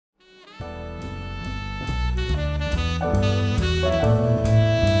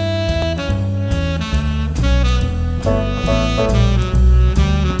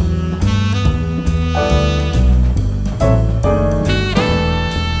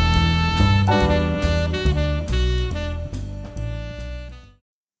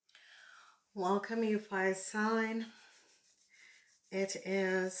welcome you fire sign. It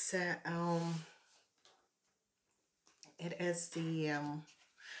is the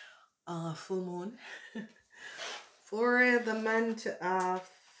full moon for the month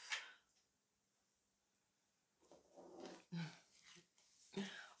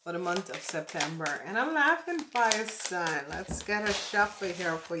of September. And I'm laughing, fire sign. Let's get a shuffle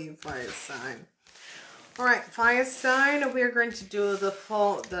here for you, fire sign. All right, fire sign. We're going to do the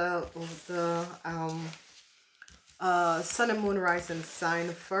sun and moon rising sign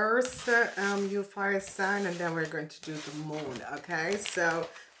first, you fire sign, and then we're going to do the moon. Okay, so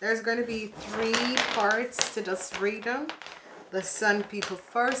there's going to be 3 parts to this reading. The sun people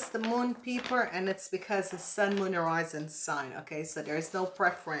first, the moon people, and it's because it's sun, moon, rising sign. Okay, so there's no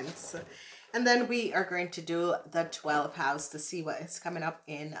preference. And then we are going to do the 12th house to see what is coming up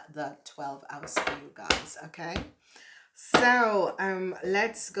in the 12th house for you guys. Okay, so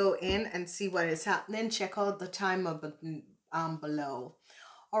let's go in and see what is happening. Check out the timer below.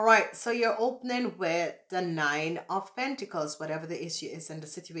 All right, so you're opening with the 9 of Pentacles. Whatever the issue is and the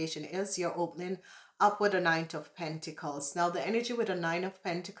situation is, you're opening up with the 9 of Pentacles. Now the energy with the 9 of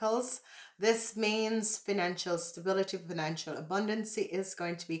Pentacles, this means financial stability, financial abundance is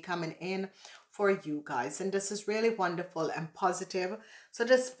going to be coming in for you guys, and this is really wonderful and positive. So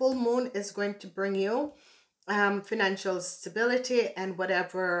this full moon is going to bring you financial stability and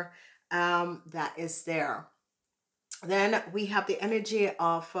whatever that is there. Then we have the energy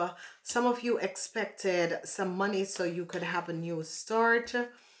of some of you expected some money so you could have a new start,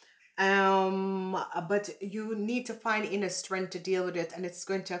 but you need to find inner strength to deal with it, and it's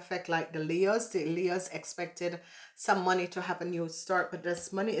going to affect like the Leos expected some money to have a new start, but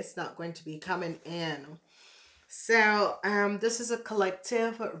this money is not going to be coming in. So this is a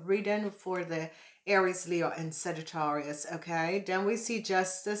collective reading for the Aries, Leo, and Sagittarius. Okay, then we see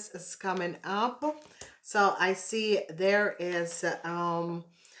justice is coming up. So I see there is a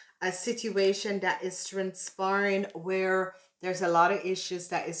situation that is transpiring where there's a lot of issues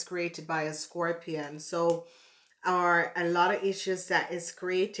that is created by a Scorpion. So or a lot of issues that is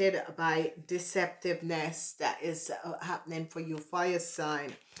created by deceptiveness that is happening for you, fire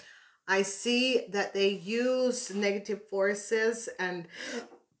sign. I see that they use negative forces and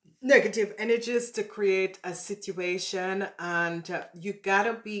negative energies to create a situation, and you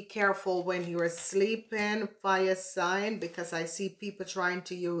gotta be careful when you're sleeping, fire sign, because I see people trying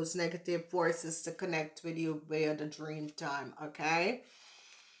to use negative forces to connect with you via the dream time. Okay,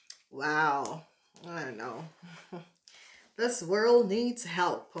 wow, I don't know. This world needs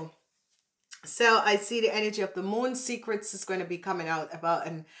help. So I see the energy of the moon. Secrets is going to be coming out about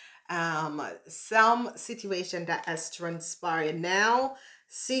an some situation that has transpired. Now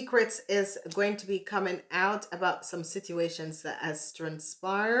secrets is going to be coming out about some situations that has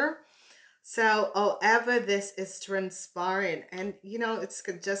transpired. So however this is transpiring, and you know, it's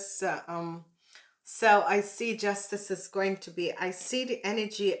just so I see justice is going to be, I see the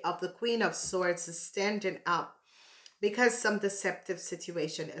energy of the Queen of Swords is standing up because some deceptive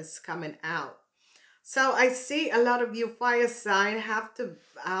situation is coming out. So I see a lot of you fire sign have to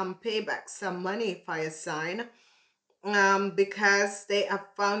pay back some money, fire sign, because they have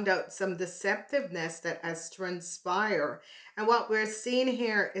found out some deceptiveness that has transpired. And what we're seeing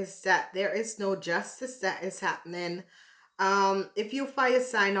here is that there is no justice that is happening. If you fire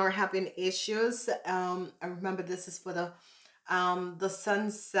sign are having issues, I remember this is for the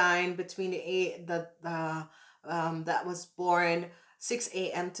sun sign between the that was born 6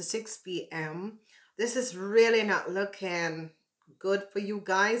 a.m. to 6 p.m. This is really not looking good for you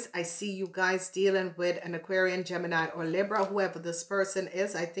guys. I see you guys dealing with an Aquarian, Gemini, or Libra, whoever this person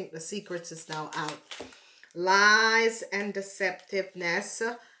is. I think the secrets is now out. Lies and deceptiveness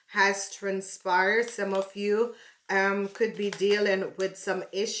has transpired. Some of you could be dealing with some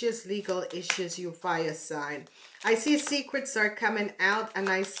issues, legal issues, you fire sign. I see secrets are coming out, and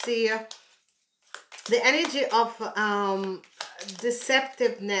I see the energy of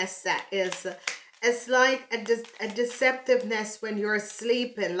deceptiveness that is, it's like a deceptiveness when you're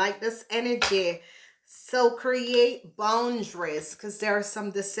sleeping, like this energy. So create boundaries because there's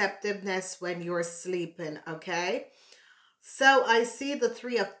some deceptiveness when you're sleeping. Okay, so I see the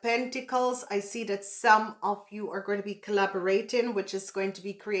 3 of Pentacles. I see that some of you are going to be collaborating, which is going to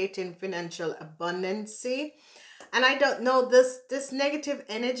be creating financial abundance. And I don't know, this negative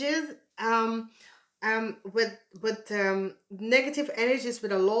energies with negative energies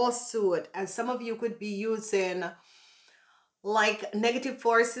with a lawsuit, and some of you could be using like negative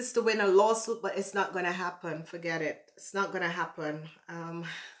forces to win a lawsuit, but it's not going to happen. Forget it. It's not going to happen.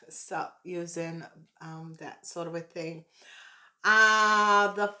 Stop using that sort of a thing.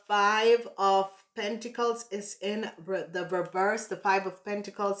 The Five of Pentacles is in the reverse. The Five of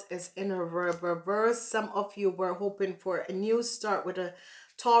Pentacles is in a reverse. Some of you were hoping for a new start with a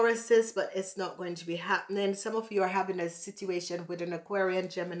Tauruses, but it's not going to be happening. Some of you are having a situation with an Aquarian,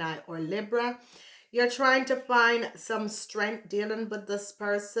 Gemini, or Libra. You're trying to find some strength dealing with this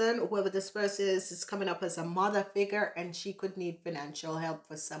person. Whoever this person is coming up as a mother figure, and she could need financial help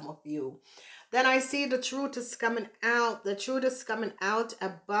for some of you. Then I see the truth is coming out. The truth is coming out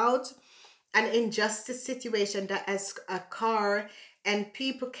about an injustice situation that has occurred, and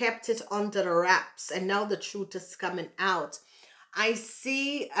people kept it under the wraps, and now the truth is coming out. I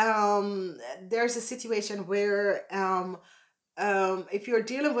see there's a situation where if you're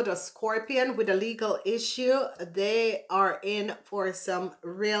dealing with a Scorpion with a legal issue, they are in for some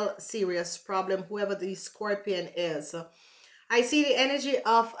real serious problem, whoever the Scorpion is. I see the energy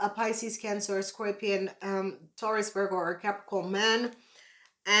of a Pisces, Cancer, Scorpion, Taurus, Virgo, or Capricorn man.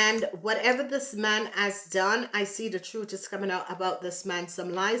 And whatever this man has done, I see the truth is coming out about this man.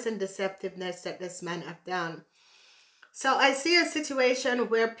 Some lies and deceptiveness that this man have done. So I see a situation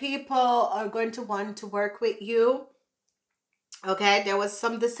where people are going to want to work with you. Okay, there was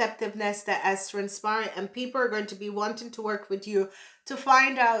some deceptiveness that has transpired, and people are going to be wanting to work with you to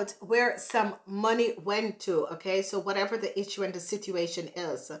find out where some money went to. Okay, so whatever the issue and the situation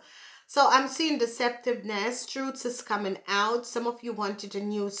is. So I'm seeing deceptiveness. Truth is coming out. Some of you wanted a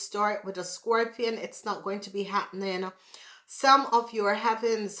new start with a Scorpion. It's not going to be happening. Some of you are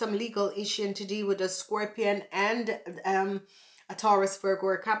having some legal issue to deal with a Scorpion and a Taurus, Virgo,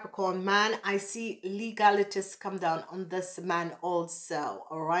 or Capricorn man. I see legalities come down on this man also.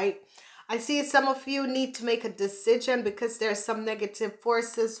 All right. I see some of you need to make a decision because there's some negative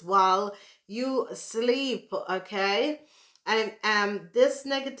forces while you sleep. Okay. And this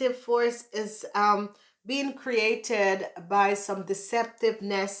negative force is being created by some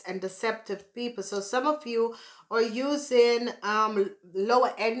deceptiveness and deceptive people. So some of you are using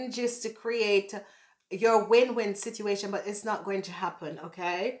lower energies to create your win-win situation, but it's not going to happen.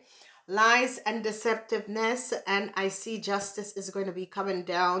 Okay, lies and deceptiveness, and I see justice is going to be coming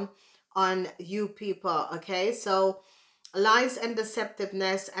down on you people. Okay, so lies and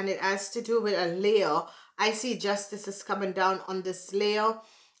deceptiveness, and it has to do with a Leo. I see justice is coming down on this Leo.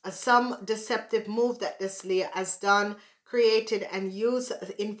 Some deceptive move that this Leo has done, created, and used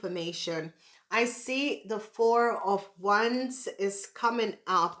information. I see the Four of Wands is coming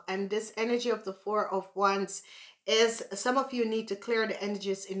up, and this energy of the Four of Wands is some of you need to clear the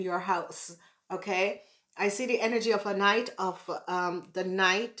energies in your house. Okay, I see the energy of a Knight of the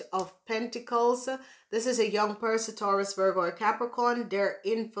Knight of Pentacles. This is a young person, Taurus, Virgo, or Capricorn. Their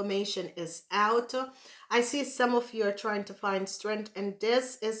information is out. I see some of you are trying to find strength, and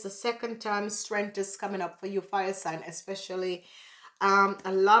this is the second time strength is coming up for you, fire sign, especially.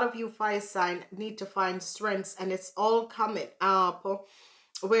 A lot of you fire sign need to find strengths, and it's all coming up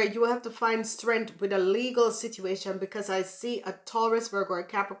where you have to find strength with a legal situation, because I see a Taurus, Virgo, or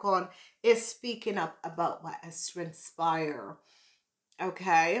Capricorn is speaking up about what has transpired.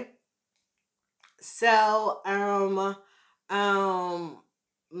 Okay, so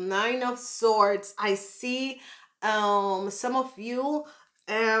Nine of Swords. I see some of you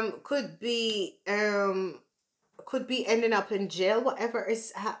could be ending up in jail, whatever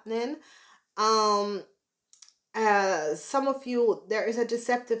is happening. Some of you, there is a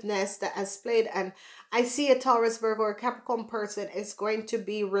deceptiveness that has played, and I see a Taurus, Virgo, or Capricorn person is going to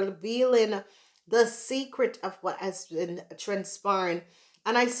be revealing the secret of what has been transpiring.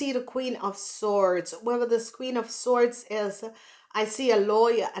 And I see the Queen of Swords. Whoever this Queen of Swords is, I see a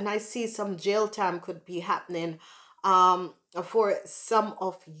lawyer, and I see some jail time could be happening for some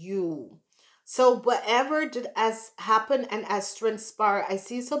of you. So whatever that has happened and has transpired, I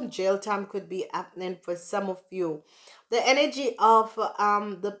see some jail time could be happening for some of you. The energy of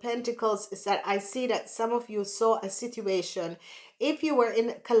the Pentacles is that I see that some of you saw a situation. If you were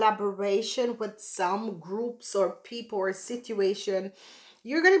in collaboration with some groups or people or situation,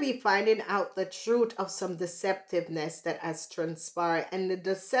 you're going to be finding out the truth of some deceptiveness that has transpired. And the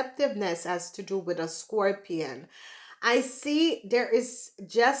deceptiveness has to do with a Scorpion. I see there is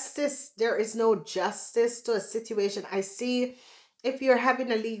justice. There is no justice to a situation. I see if you're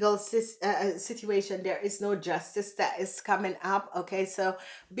having a legal situation, there is no justice that is coming up. Okay, so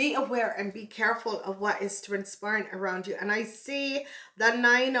be aware and be careful of what is transpiring around you. And I see the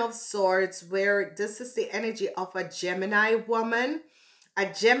Nine of Swords, where this is the energy of a Gemini woman. A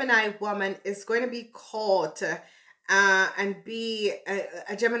Gemini woman is going to be caught and be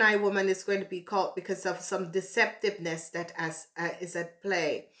a Gemini woman is going to be caught because of some deceptiveness that is at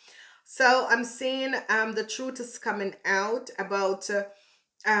play. So I'm seeing the truth is coming out about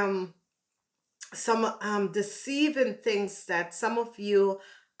some deceiving things that some of you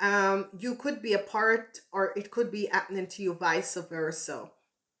you could be a part, or it could be happening to you vice versa.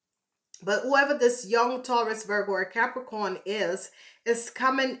 But whoever this young Taurus, Virgo, or Capricorn is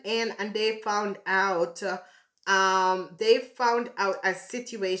coming in, and they found out a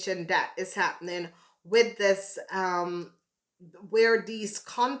situation that is happening with this where these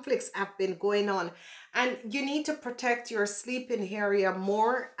conflicts have been going on, and you need to protect your sleeping area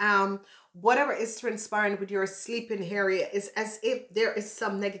more. Whatever is transpiring with your sleeping area is as if there is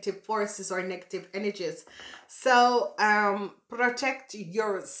some negative forces or negative energies. So protect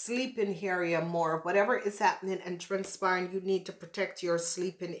your sleeping area more. Whatever is happening and transpiring, you need to protect your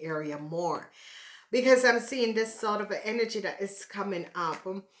sleeping area more, because I'm seeing this sort of energy that is coming up.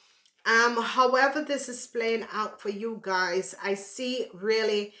 However this is playing out for you guys, I see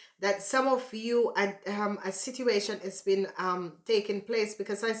really that some of you, a situation has been taking place,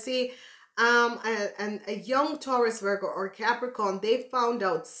 because I see a young Taurus, Virgo, or Capricorn, they found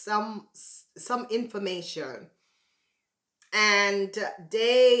out some information, and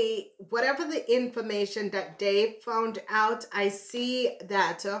they, whatever the information that they found out, I see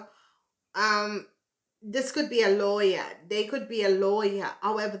that this could be a lawyer. They could be a lawyer.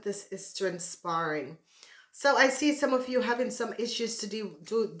 However this is transpiring. So I see some of you having some issues to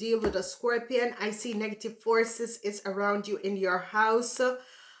deal with a Scorpion. I see negative forces is around you in your house. A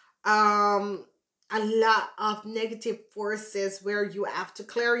lot of negative forces where you have to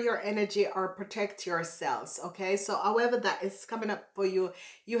clear your energy or protect yourselves. Okay, so however that is coming up for you,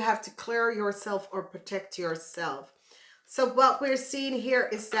 you have to clear yourself or protect yourself. So what we're seeing here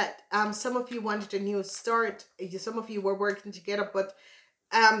is that some of you wanted a new start. Some of you were working together, but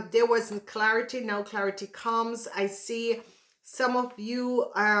there wasn't clarity. Now clarity comes. I see some of you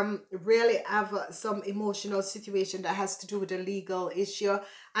really have some emotional situation that has to do with a legal issue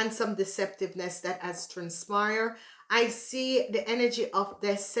and some deceptiveness that has transpired. I see the energy of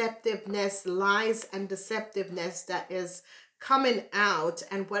deceptiveness, lies and deceptiveness that is coming out,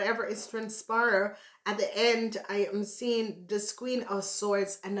 and whatever is transpired at the end, I am seeing the Queen of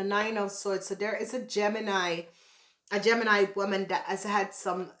Swords and the Nine of Swords. So there is a Gemini woman that has had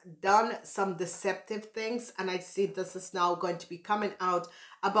done some deceptive things, and I see this is now going to be coming out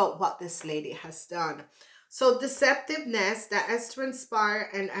about what this lady has done. So deceptiveness that has transpired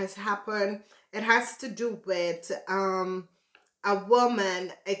and has happened, it has to do with a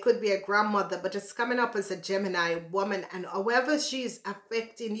woman. It could be a grandmother, but it's coming up as a Gemini woman, and however she's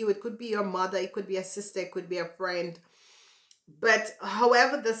affecting you, it could be your mother, it could be a sister, it could be a friend. But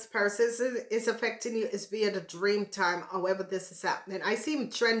however this person is affecting you is via the dream time. However this is happening, I see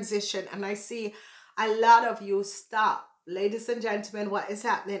transition, and I see a lot of you stop. Ladies and gentlemen, what is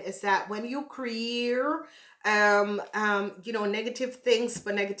happening is that when you create you know, negative things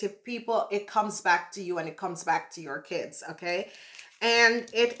for negative people, it comes back to you, and it comes back to your kids. Okay, and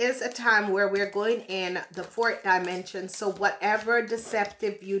it is a time where we're going in the fourth dimension. So whatever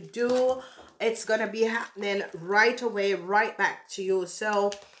deceptive you do, it's going to be happening right away, right back to you.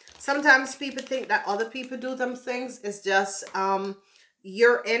 So sometimes people think that other people do them things. It's just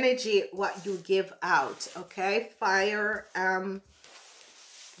your energy, what you give out. Okay, fire,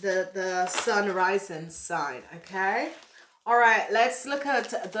 the sun rising sign. Okay, all right, let's look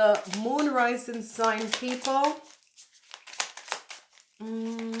at the moon rising sign, people.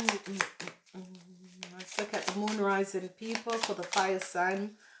 Let's look at the moon rising people for the fire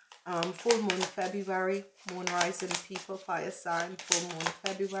sign. Full moon February, moon rising people, fire sign, full moon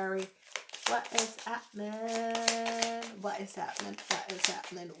February. What is happening? What is happening? What is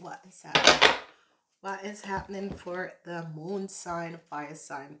happening? What is happening? What is happening for the moon sign, fire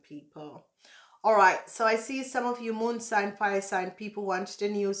sign people? All right, so I see some of you moon sign, fire sign people wanted a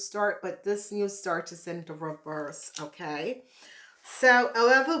new start, but this new start is in the reverse. Okay, so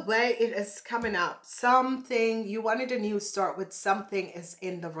however way it is coming up, something you wanted a new start with, something is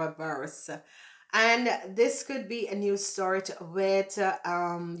in the reverse, and this could be a new start with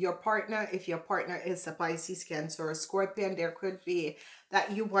your partner. If your partner is a Pisces, Cancer, or Scorpion, there could be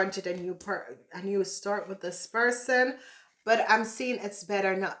that you wanted a new start with this person, but I'm seeing it's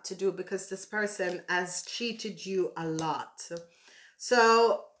better not to do, because this person has cheated you a lot.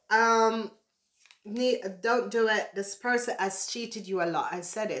 So don't do it. This person has cheated you a lot. I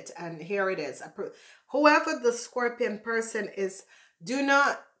said it, and here it is. Whoever the Scorpion person is, do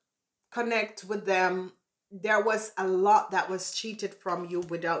not connect with them. There was a lot that was cheated from you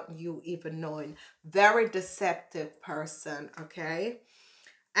without you even knowing. Very deceptive person. Okay,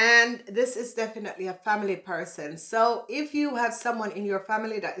 And this is definitely a family person. So if you have someone in your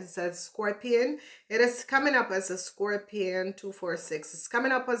family that is a Scorpion, it is coming up as a Scorpion. 246, it's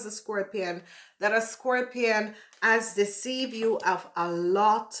coming up as a Scorpion, that a Scorpion has deceived you of a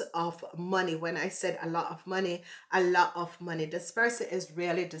lot of money. When I said a lot of money, a lot of money. This person is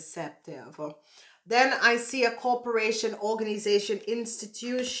really deceptive. Then I see a corporation, organization,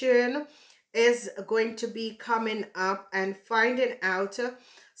 institution is going to be coming up and finding out.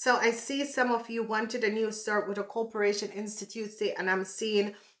 So I see some of you wanted a new start with a corporation, institute, and I'm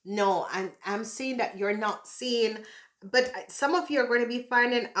seeing no, I'm seeing that you're not seeing, but some of you are going to be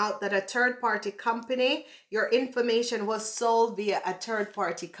finding out that a third-party company, your information was sold via a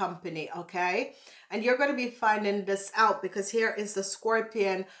third-party company, okay? And you're going to be finding this out because here is the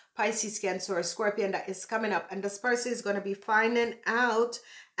Scorpion, Pisces, Cancer, or Scorpion that is coming up. And this person is going to be finding out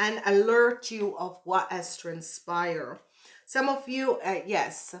and alert you of what has transpired. Some of you,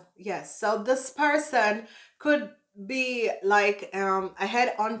 yes. So this person could be like a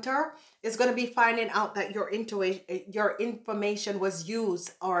headhunter, is going to be finding out that your intuition, your information was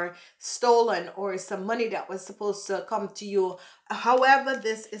used or stolen, or some money that was supposed to come to you. However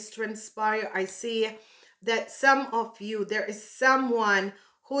this is transpired, I see that some of you, there is someone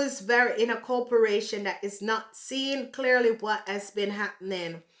who is very in a corporation that is not seeing clearly what has been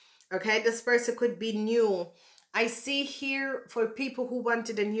happening. Okay, this person could be new. I see here for people who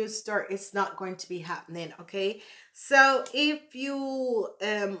wanted a new start, it's not going to be happening, okay? So if you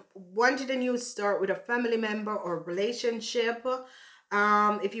wanted a new start with a family member or relationship,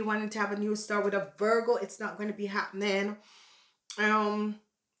 if you wanted to have a new start with a Virgo, it's not going to be happening.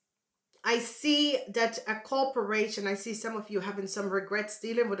 I see that a corporation, I see some of you having some regrets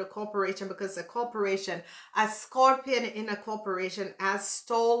dealing with a corporation because a corporation, a Scorpion in a corporation has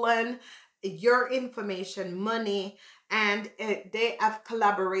stolen your information, money, and they have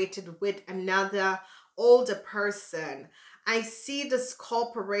collaborated with another older person. I see this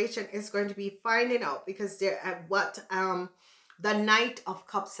corporation is going to be finding out because they're at what the Knight of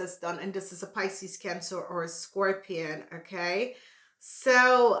Cups has done, and this is a Pisces, Cancer, or a Scorpion, okay?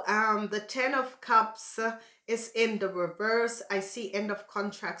 So the Ten of Cups is in the reverse. I see end of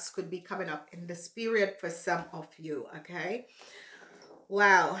contracts could be coming up in this period for some of you, okay?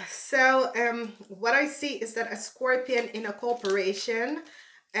 Wow. So what I see is that a Scorpion in a corporation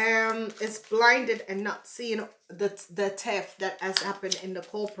is blinded and not seeing the theft that has happened in the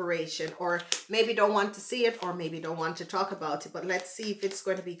corporation, or maybe don't want to see it, or maybe don't want to talk about it. But let's see if it's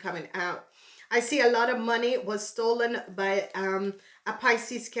going to be coming out. I see a lot of money was stolen by a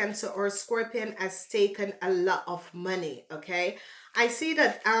Pisces, Cancer, or a Scorpion has taken a lot of money, okay? I see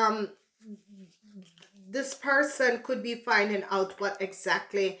that this person could be finding out what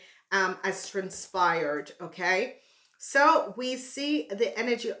exactly has transpired, okay? So we see the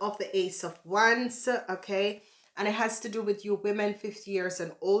energy of the Ace of Wands, okay? And it has to do with you women 50 years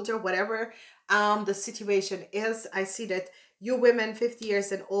and older, whatever the situation is. I see that you women 50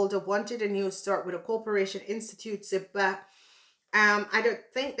 years and older wanted a new start with a corporation, institute, but I don't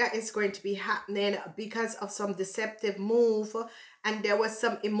think that is going to be happening because of some deceptive move, and there was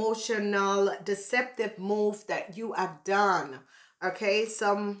some emotional deceptive move that you have done, okay?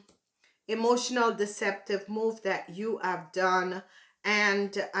 Some emotional deceptive move that you have done,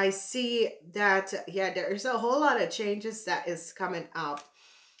 and I see that, yeah, there is a whole lot of changes that is coming up.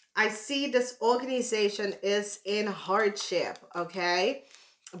 I see this organization is in hardship, okay,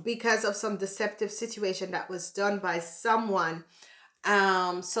 because of some deceptive situation that was done by someone.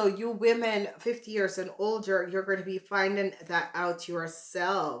 So you women 50 years and older, you're going to be finding that out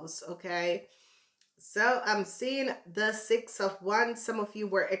yourselves, okay? So I'm seeing the Six of Wands. Some of you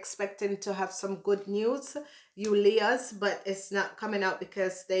were expecting to have some good news, you Leos, but it's not coming out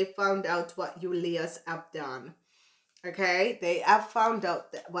because they found out what you Leos have done. Okay, they have found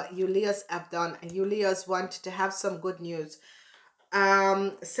out that what you Leos have done, and you Leos want to have some good news.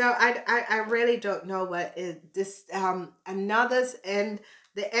 So I really don't know what is this another's end,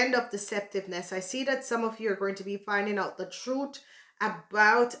 the end of deceptiveness. I see that some of you are going to be finding out the truth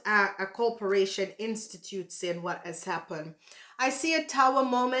about a corporation, institute, saying what has happened. I see a Tower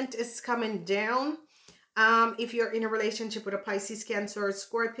moment is coming down. If you're in a relationship with a Pisces, Cancer, or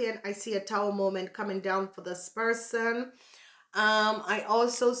Scorpion, I see a Tower moment coming down for this person. I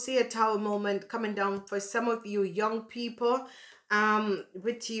also see a Tower moment coming down for some of you young people,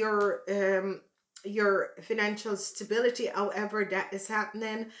 with your financial stability, however that is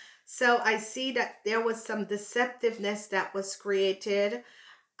happening. So I see that there was some deceptiveness that was created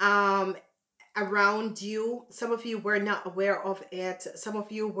around you. Some of you were not aware of it. Some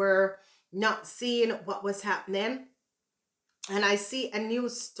of you were not seeing what was happening. And I see a new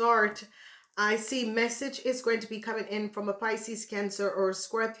start. I see message is going to be coming in from a Pisces, Cancer, or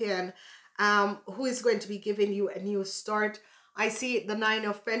Scorpion, who is going to be giving you a new start. I see the Nine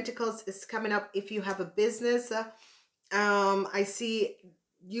of Pentacles is coming up if you have a business. I see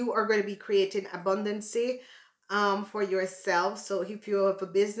you are going to be creating abundancy for yourself. So if you have a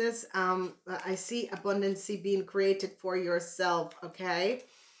business, I see abundancy being created for yourself, okay?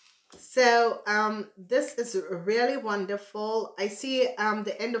 So this is really wonderful. I see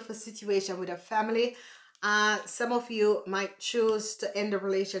the end of a situation with a family. Some of you might choose to end a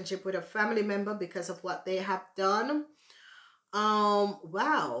relationship with a family member because of what they have done.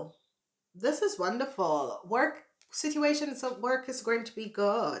 Wow, this is wonderful. Work situations at work is going to be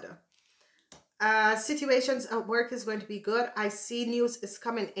good. Situations at work is going to be good. I see news is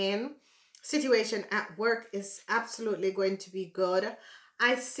coming in. Situation at work is absolutely going to be good.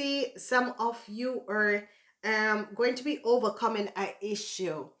 I see some of you are going to be overcoming an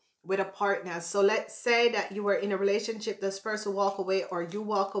issue with a partner. So let's say that you were in a relationship, this person walk away, or you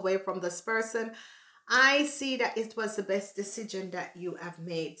walk away from this person. I see that it was the best decision that you have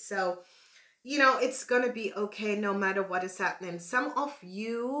made. So, you know, it's going to be okay no matter what is happening. Some of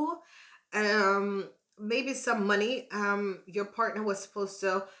you, maybe some money, your partner was supposed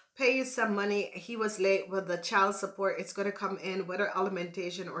to pay you some money, he was late with the child support. It's going to come in, whether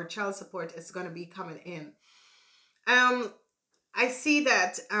alimentation or child support is going to be coming in. I see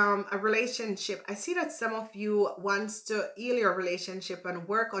that a relationship, I see that some of you wants to heal your relationship and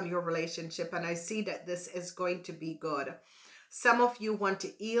work on your relationship, and I see that this is going to be good. Some of you want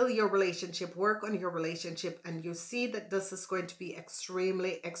to heal your relationship, work on your relationship, and you see that this is going to be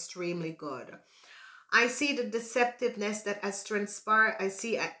extremely, extremely good. I see the deceptiveness that has transpired. I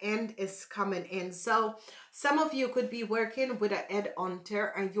see an end is coming in. So some of you could be working with a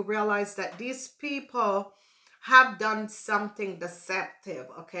headhunter and you realize that these people have done something deceptive,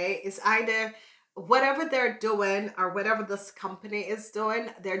 okay? It's either whatever they're doing or whatever this company is doing,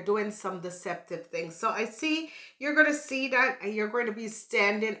 they're doing some deceptive things. So I see you're going to see that and you're going to be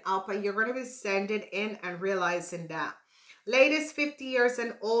standing up and you're going to be standing in and realizing that. Ladies 50 years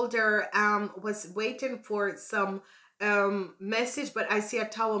and older was waiting for some message, but I see a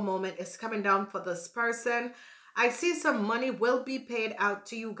tower moment is coming down for this person. I see some money will be paid out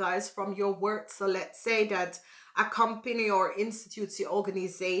to you guys from your work. So let's say that a company or institute,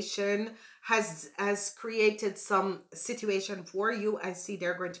 organization has created some situation for you. I see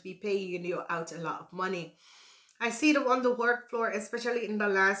they're going to be paying you out a lot of money. I see them on the work floor, especially in the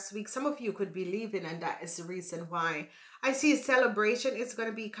last week. Some of you could be leaving, and that is the reason why. I see a celebration is going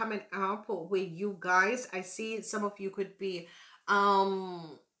to be coming up with you guys. I see some of you could be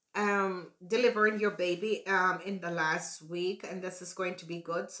delivering your baby in the last week, and this is going to be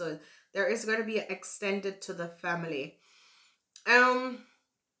good. So there is going to be extended to the family. I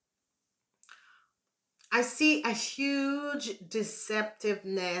see a huge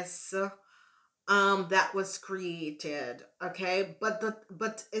deceptiveness that was created, okay,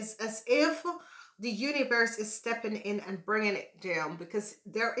 but it's as if the universe is stepping in and bringing it down, because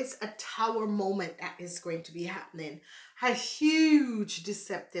there is a tower moment that is going to be happening, a huge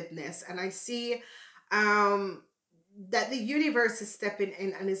deceptiveness. And I see that the universe is stepping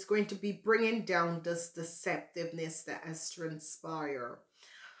in and is going to be bringing down this deceptiveness that has transpired.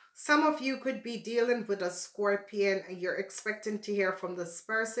 Some of you could be dealing with a Scorpion and you're expecting to hear from this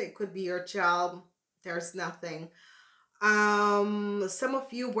person. It could be your child. There's nothing. Some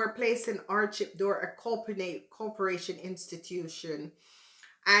of you were placed in hardship door, a corporation institution,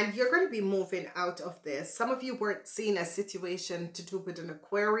 and you're going to be moving out of this. Some of you weren't seeing a situation to do with an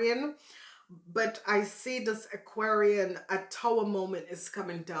Aquarian, but I see this Aquarian, a tower moment is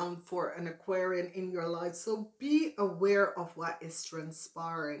coming down for an Aquarian in your life. So be aware of what is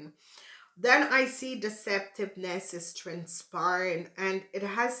transpiring. Then I see deceptiveness is transpiring, and it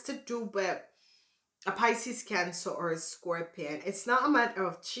has to do with a Pisces, Cancer, or a Scorpion. It's not a matter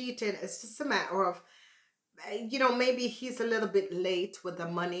of cheating. It's just a matter of, you know, maybe he's a little bit late with the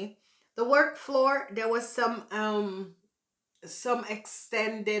money. The work floor, there was some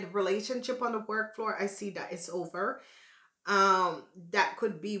extended relationship on the work floor. I see that it's over. That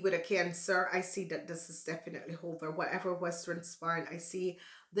could be with a Cancer. I see that this is definitely over. Whatever was transpiring, I see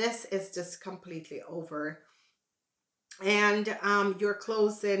this is just completely over. And you're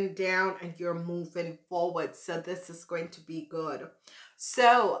closing down and you're moving forward. So this is going to be good.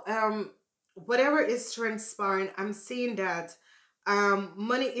 So whatever is transpiring, I'm seeing that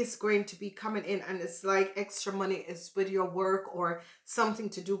money is going to be coming in, and it's like extra money is with your work or something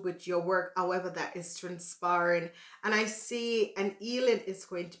to do with your work, however that is transpiring. And I see an healing is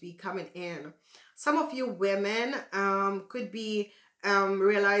going to be coming in. Some of you women could be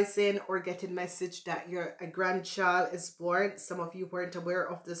realizing or getting message that a grandchild is born. Some of you weren't aware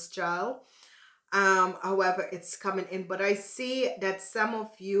of this child. However, it's coming in, but I see that some of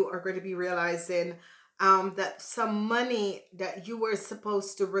you are going to be realizing that some money that you were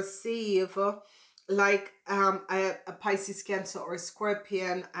supposed to receive, like a Pisces, Cancer, or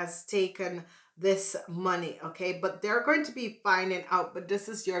Scorpion has taken this money, okay? But they're going to be finding out, but this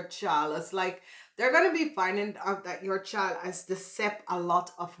is your child. It's like they're going to be finding out that your child has decept a lot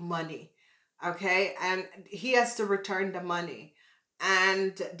of money, okay? And he has to return the money.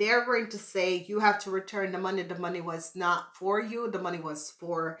 And they're going to say, you have to return the money. The money was not for you. The money was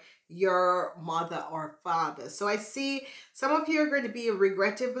for your mother or father. So I see some of you are going to be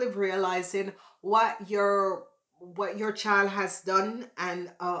regrettably realizing what your child has done, and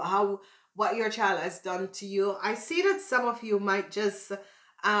what your child has done to you. I see that some of you might just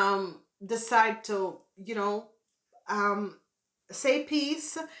decide to, you know, say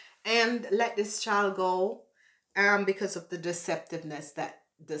peace and let this child go, because of the deceptiveness that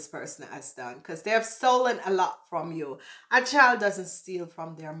this person has done, because they have stolen a lot from you. A child doesn't steal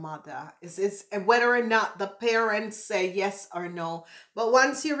from their mother. It's whether or not the parents say yes or no. But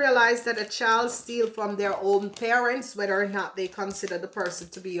once you realize that a child steals from their own parents, whether or not they consider the person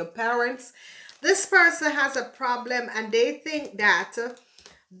to be your parents, this person has a problem, and they think that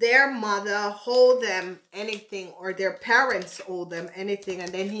their mother hold them anything, or their parents owe them anything,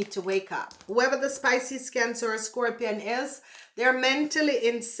 and they need to wake up. Whoever the Pisces, Cancer, or Scorpion is, they're mentally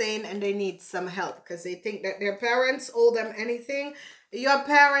insane and they need some help, because they think that their parents owe them anything. Your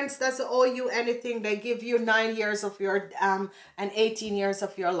parents doesn't owe you anything. They give you 9 years of your and 18 years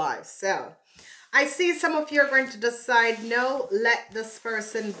of your life. So I see some of you are going to decide, no, let this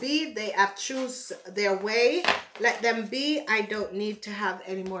person be. They have choose their way. Let them be. I don't need to have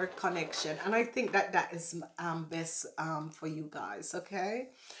any more connection. And I think that that is best for you guys, okay?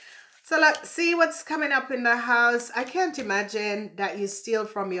 So let's see what's coming up in the house. I can't imagine that you steal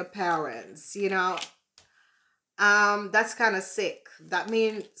from your parents, you know. That's kind of sick. That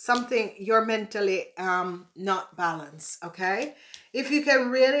means something, you're mentally not balanced, okay? If you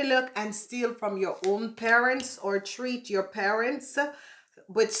can really look and steal from your own parents, or treat your parents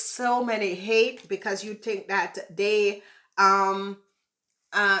with so many hate because you think that they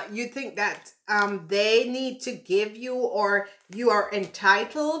they need to give you, or you are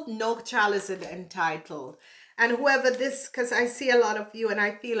entitled. No child is entitled. And whoever this, because I see a lot of you, and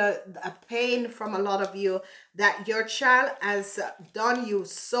I feel a pain from a lot of you, that your child has done you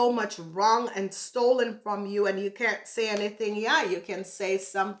so much wrong and stolen from you, and you can't say anything. Yeah, you can say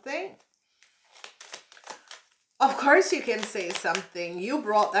something. Of course you can say something. You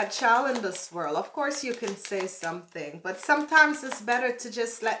brought that child in this world. Of course you can say something. But sometimes it's better to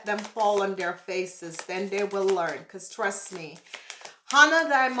just let them fall on their faces. Then they will learn. Because trust me, honor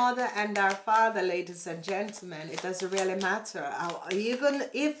thy mother and thy father, ladies and gentlemen. It doesn't really matter. Even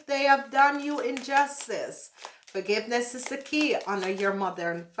if they have done you injustice, forgiveness is the key. Honor your mother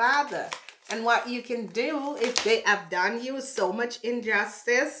and father. And what you can do, if they have done you so much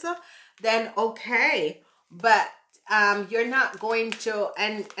injustice, then okay. But you're not going to,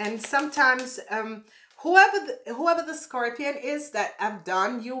 and sometimes whoever the Scorpion is that have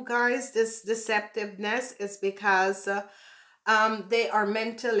done you guys this deceptiveness is because they are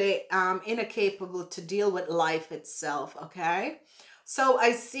mentally incapable to deal with life itself, okay? So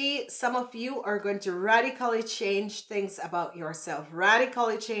I see some of you are going to radically change things about yourself.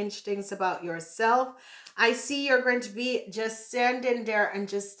 Radically change things about yourself. I see you're going to be just standing there and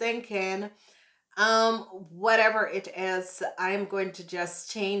just thinking, whatever it is, I'm going to just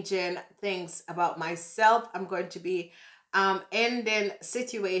changing things about myself. I'm going to be ending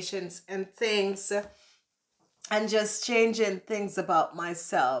situations and things and just changing things about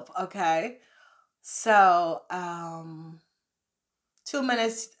myself, okay? So 2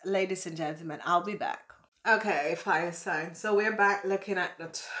 minutes, ladies and gentlemen, I'll be back. Okay, fire sign. So we're back looking at the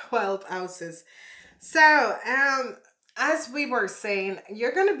 12 houses. So as we were saying,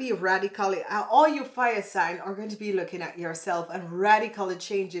 you're going to be radically, all you fire sign are going to be looking at yourself and radically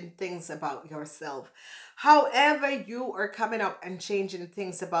changing things about yourself. However you are coming up and changing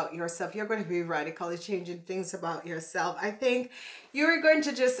things about yourself, you're going to be radically changing things about yourself. I think you're going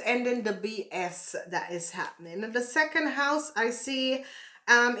to just end in the BS that is happening. In the second house, I see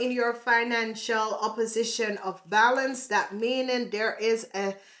in your financial opposition of balance, that meaning there is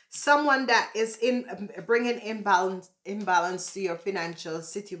someone that is bringing imbalance to your financial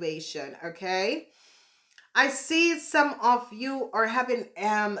situation, okay? I see some of you are having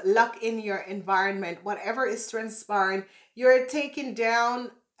luck in your environment. Whatever is transpiring, you're taking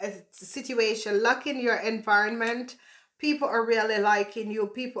down situation. Luck in your environment. People are really liking you.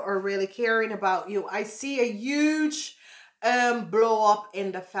 People are really caring about you. I see a huge blow up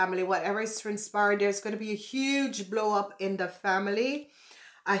in the family. Whatever is transpired, there's going to be a huge blow up in the family.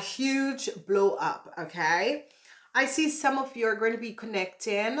 A huge blow up, okay? I see some of you are going to be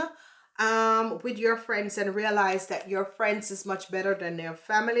connecting with your friends and realize that your friends is much better than their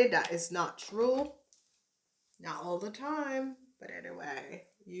family. That is not true. Not all the time, but anyway,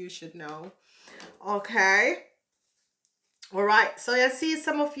 you should know. Okay. All right, so I see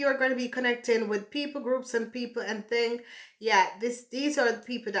some of you are going to be connecting with people, groups, and people and things. Yeah, these are the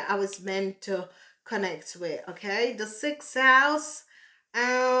people that I was meant to connect with. Okay, the 6th house.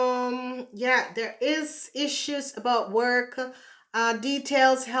 Yeah, there is issues about work,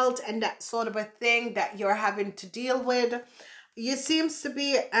 details, health, and that sort of a thing that you're having to deal with. You seems to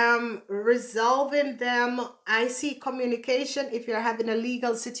be resolving them. I see communication. If you're having a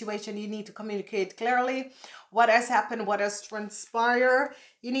legal situation, you need to communicate clearly what has happened, what has transpired.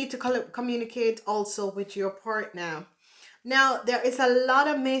 You need to communicate also with your partner. Now, there is a lot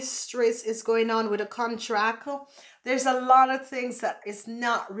of mysteries is going on with a contract. There's a lot of things that is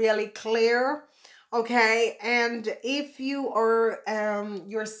not really clear. Okay, and if you are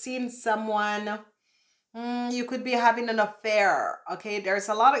you're seeing someone, you could be having an affair. Okay, there's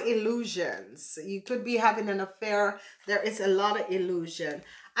a lot of illusions. You could be having an affair. There is a lot of illusion.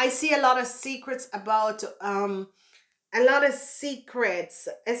 I see a lot of secrets about a lot of secrets,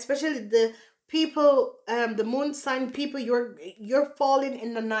 especially the people, the moon sign people. You're falling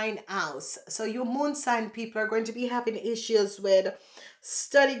in the 9th house, so your moon sign people are going to be having issues with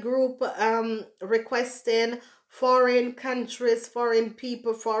study group, requesting foreign countries, foreign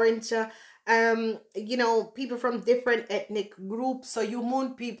people, foreign you know, people from different ethnic groups. So you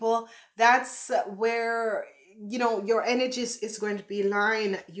moon people, that's where, you know, your energies is going to be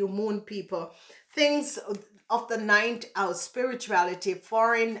lying. You moon people, things of the 9th house, spirituality,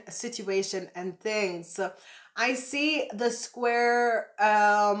 foreign situation and things. I see the square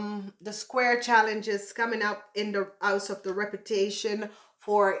challenges coming up in the house of the reputation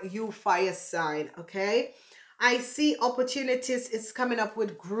for you fire sign. Okay, I see opportunities is coming up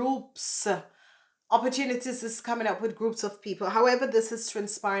with groups. Opportunities is coming up with groups of people. However this is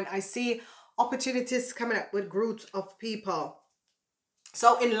transpiring, I see opportunities coming up with groups of people.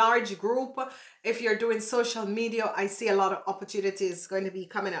 So in large group, if you're doing social media, I see a lot of opportunities going to be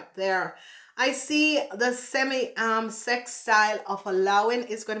coming up there. I see the sextile of allowing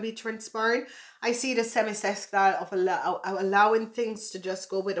is going to be transpiring. I see the sextile of allowing things to just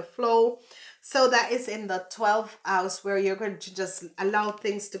go with the flow. So that is in the 12th house, where you're going to just allow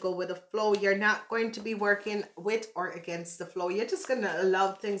things to go with the flow. You're not going to be working with or against the flow. You're just going to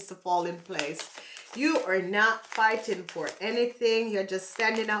allow things to fall in place. You are not fighting for anything. You're just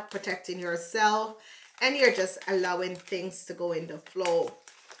standing up, protecting yourself, and you're just allowing things to go in the flow.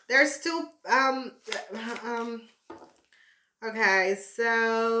 There's two, okay,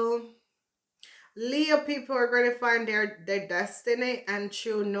 so Leo people are going to find their destiny and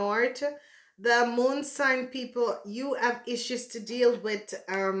true north. The moon sign people, you have issues to deal with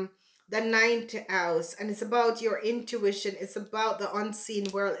the 9th house, and it's about your intuition. It's about the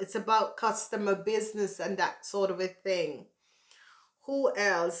unseen world. It's about customer business and that sort of a thing. Who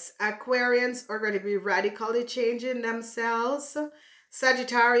else? Aquarians are going to be radically changing themselves.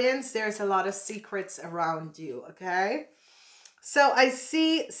 Sagittarians, there's a lot of secrets around you, okay? So I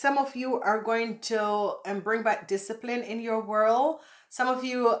see some of you are going to bring back discipline in your world. Some of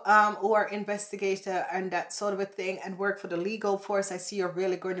you who are investigator and that sort of a thing and work for the legal force, I see you're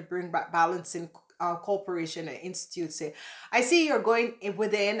really going to bring back balance in corporation and institutes. I see you're going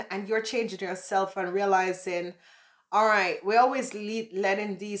within and you're changing yourself and realizing, all right, we always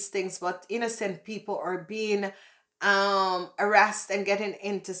letting these things, but innocent people are being harassed and getting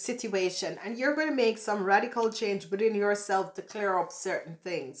into situation, and you're going to make some radical change within yourself to clear up certain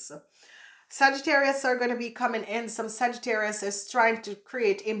things. Sagittarius are going to be coming in. Some Sagittarius is trying to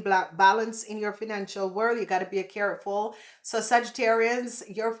create imbalance in your financial world. You got to be careful. So Sagittarians,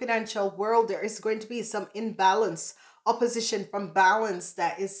 your financial world, there is going to be some imbalance, opposition from balance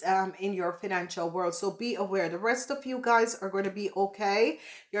that is in your financial world. So be aware. The rest of you guys are going to be okay.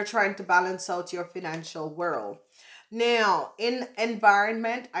 You're trying to balance out your financial world. Now, in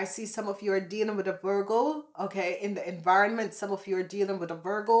environment, I see some of you are dealing with a Virgo. Okay, in the environment, some of you are dealing with a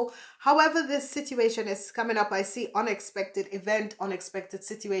Virgo. However, this situation is coming up, I see unexpected event, unexpected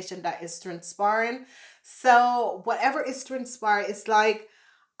situation that is transpiring. So whatever is transpiring, it's like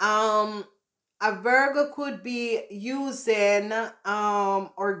a Virgo could be using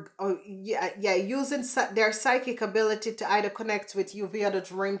or yeah, using their psychic ability to either connect with you via the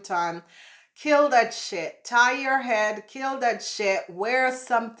dream time. Kill that shit. Tie your head. Kill that shit. Wear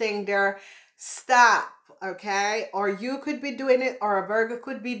something there. Stop. Okay? Or you could be doing it, or a Virgo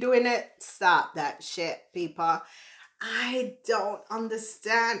could be doing it. Stop that shit, people. I don't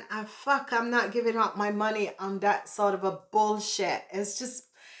understand. I'm not giving out my money on that sort of a bullshit. It's just,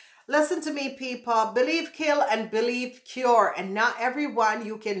 listen to me, people. Believe kill and believe cure. And not everyone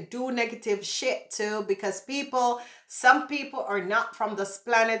you can do negative shit to, because some people are not from this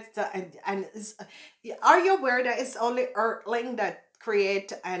planet. Are you aware that it's only Earthling that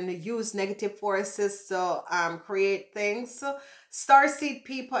create and use negative forces to create things? Starseed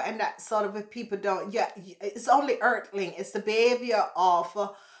people and that sort of people don't. Yeah, it's only Earthling. It's the behavior of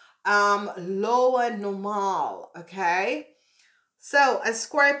lower normal. Okay. So, a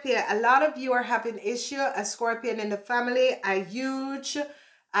Scorpio, a lot of you are having issue. A Scorpion in the family, a huge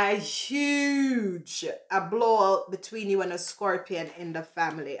blowout between you and a Scorpion in the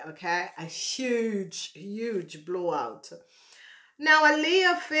family, okay? A huge blowout. Now, a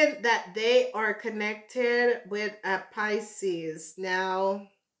Leo think that they are connected with a Pisces. Now,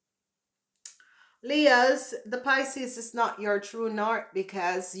 Leos, the Pisces is not your true north,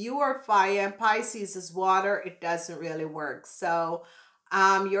 because you are fire and Pisces is water. It doesn't really work. So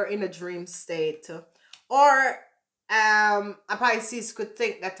you're in a dream state. Or a Pisces could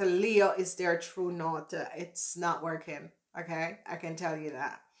think that a Leo is their true north. It's not working. Okay, I can tell you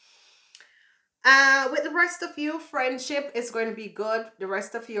that. With the rest of you, friendship is going to be good. The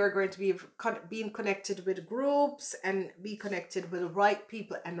rest of you are going to be being connected with groups and be connected with the right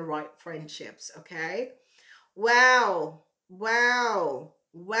people and the right friendships, okay? Wow.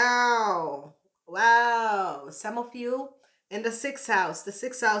 Some of you in the 6th house, the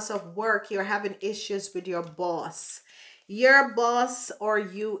 6th house of work, you're having issues with your boss. Your boss or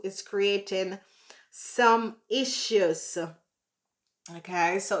you is creating some issues.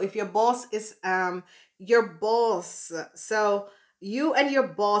 Okay, so if your boss is so you and your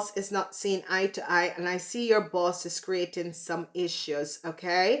boss is not seeing eye to eye, and I see your boss is creating some issues.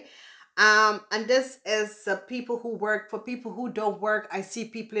 Okay, and this is people who work. For people who don't work, I see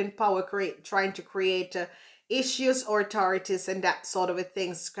people in power trying to create issues, or authorities and that sort of a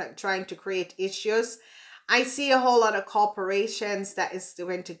things trying to create issues. I see a whole lot of corporations that is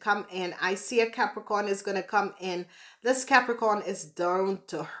going to come in. I see a Capricorn is going to come in. This Capricorn is down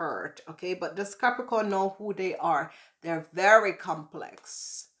to hurt, okay? But this Capricorn know who they are. They're very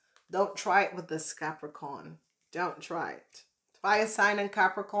complex. Don't try it with this Capricorn. Don't try it. Fire sign and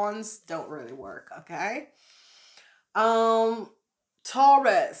Capricorns don't really work, okay?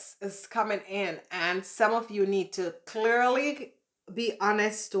 Taurus is coming in, and some of you need to clearly be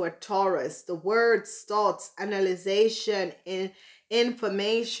honest to a Taurus. The words, thoughts, analyzation,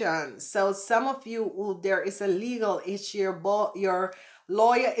 information. So some of you, there is a legal issue. Your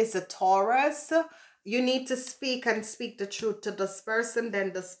lawyer is a Taurus. You need to speak the truth to this person.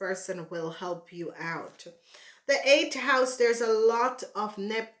 Then this person will help you out. The 8th house, there's a lot of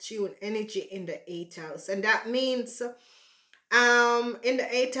Neptune energy in the 8th house. And that means in the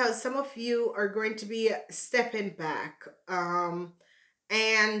 8th house, some of you are going to be stepping back.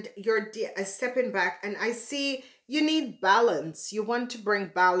 And you're stepping back, and I see you need balance. You want to bring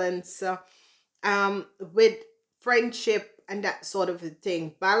balance with friendship and that sort of a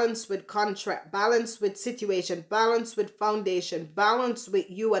thing. Balance with contract, balance with situation, balance with foundation, balance with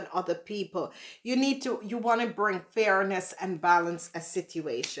you and other people. You want to bring fairness and balance a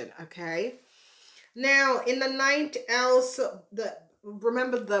situation, okay? Now, in the 9th house,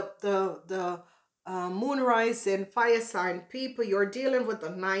 remember the moon rising fire sign people, you're dealing with the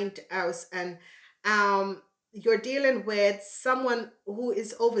 9th house, and you're dealing with someone who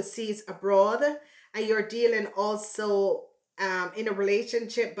is overseas abroad, and you're dealing also in a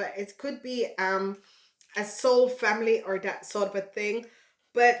relationship, but it could be a soul family or that sort of a thing.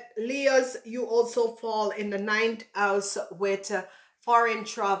 But Leos, you also fall in the 9th house with foreign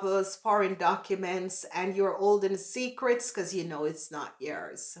travels, foreign documents, and you're holding secrets because you know it's not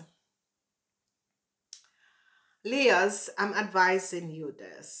yours. Leos, I'm advising you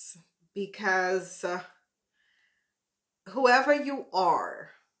this because whoever you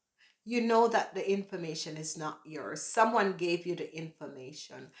are, you know that the information is not yours. Someone gave you the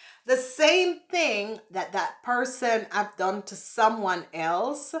information. The same thing that that person have done to someone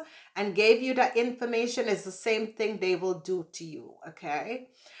else and gave you that information is the same thing they will do to you, okay?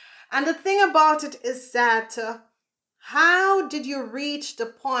 And the thing about it is that how did you reach the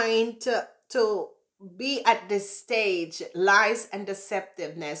point to be at this stage? Lies and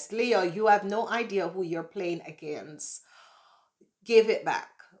deceptiveness. Leo, you have no idea who you're playing against. Give it back.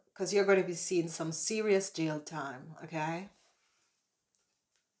 because you're going to be seeing some serious jail time, okay?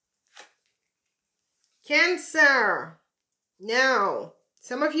 Cancer. Now,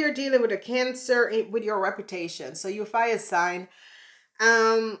 some of you are dealing with a Cancer with your reputation. So you fire sign.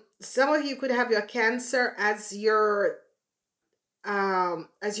 Some of you could have your Cancer as your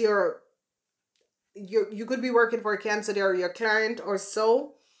you could be working for a Cancer, they're your client or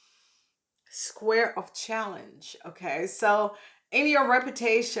so. Square of challenge. Okay, so in your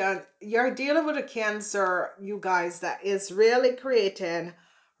reputation, you're dealing with a Cancer, you guys, that is really creating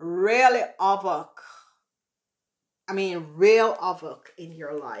really havoc. I mean, real havoc in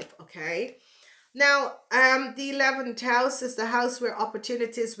your life. Okay. Now, the 11th house is the house where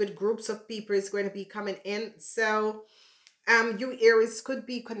opportunities with groups of people is going to be coming in. So you Aries could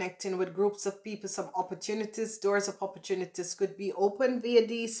be connecting with groups of people. Some opportunities, doors of opportunities could be open via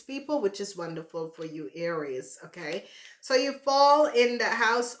these people, which is wonderful for you Aries. Okay, so you fall in the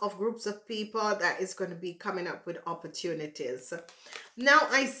house of groups of people that is going to be coming up with opportunities. Now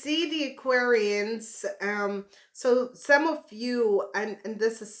I see the Aquarians. So some of you, and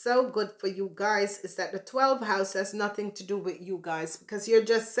this is so good for you guys, is that the 12th house has nothing to do with you guys, because you're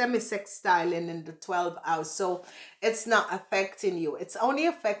just semi-sextiling in the 12th house. So it's not affecting you. It's only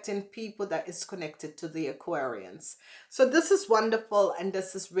affecting people that is connected to the Aquarians. So this is wonderful, and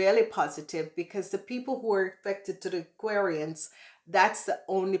this is really positive, because the people who are affected to the Aquarians, that's the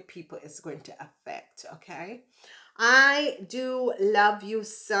only people it's going to affect. Okay. I do love you,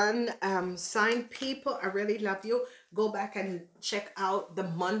 sun sign people. I really love you. Go back and check out the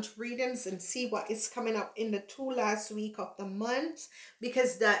month readings and see what is coming up in the 2 last week of the month,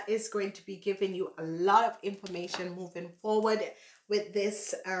 because that is going to be giving you a lot of information moving forward with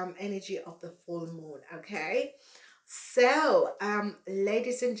this energy of the full moon. Okay, so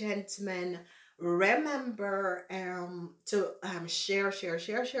ladies and gentlemen, remember to share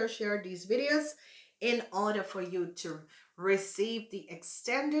these videos in order for you to receive the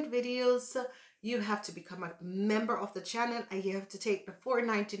extended videos. You have to become a member of the channel, and you have to take the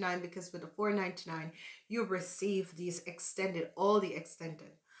 $4.99, because with the $4.99 you receive these extended, all the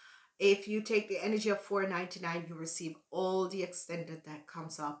extended. If you take the energy of $4.99, you receive all the extended that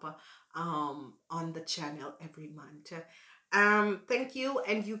comes up on the channel every month. Thank you.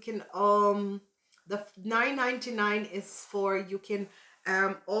 And you can the $9.99 is for, you can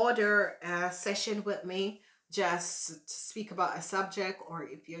order a session with me just to speak about a subject, or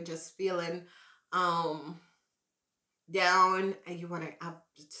if you're just feeling down and you want to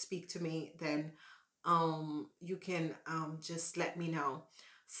speak to me, then you can just let me know.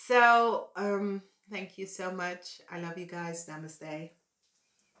 So thank you so much. I love you guys. Namaste.